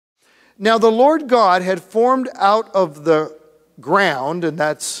Now the Lord God had formed out of the ground, and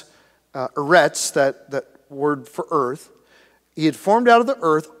that's eretz, that word for earth. He had formed out of the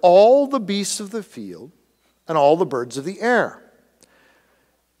earth all the beasts of the field and all the birds of the air.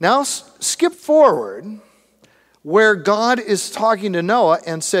 Now skip forward where God is talking to Noah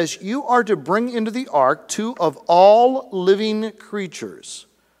and says, you are to bring into the ark 2 of all living creatures,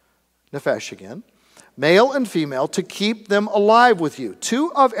 nephesh again, male and female, to keep them alive with you.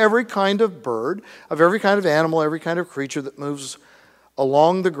 2 of every kind of bird, of every kind of animal, every kind of creature that moves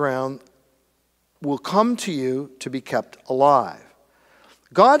along the ground will come to you to be kept alive.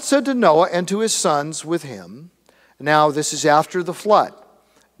 God said to Noah and to his sons with him, now this is after the flood.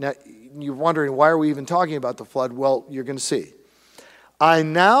 Now, you're wondering, why are we even talking about the flood? Well, you're going to see. I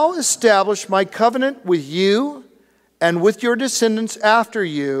now establish my covenant with you and with your descendants after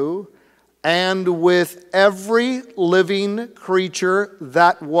you and with every living creature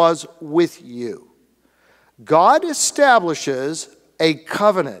that was with you. God establishes a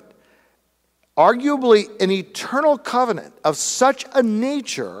covenant, arguably an eternal covenant of such a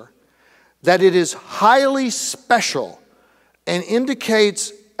nature that it is highly special and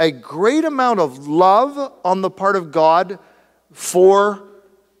indicates a great amount of love on the part of God for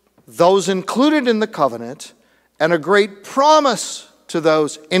those included in the covenant, and a great promise to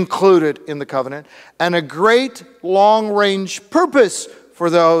those included in the covenant, and a great long-range purpose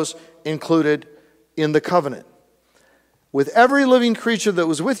for those included in the covenant. With every living creature that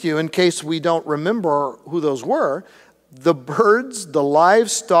was with you, in case we don't remember who those were, the birds, the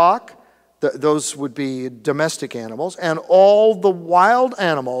livestock, those would be domestic animals, and all the wild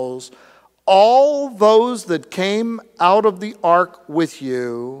animals, all those that came out of the ark with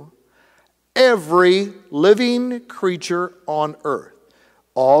you, every living creature on earth.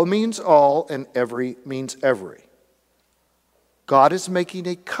 All means all, and every means every. God is making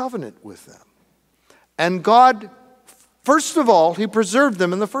a covenant with them. And God, first of all, He preserved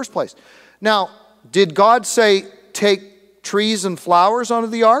them in the first place. Now, did God say, take trees and flowers onto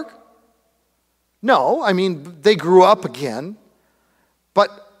the ark? No, I mean, they grew up again, but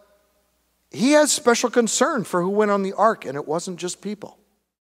He has special concern for who went on the ark, and it wasn't just people.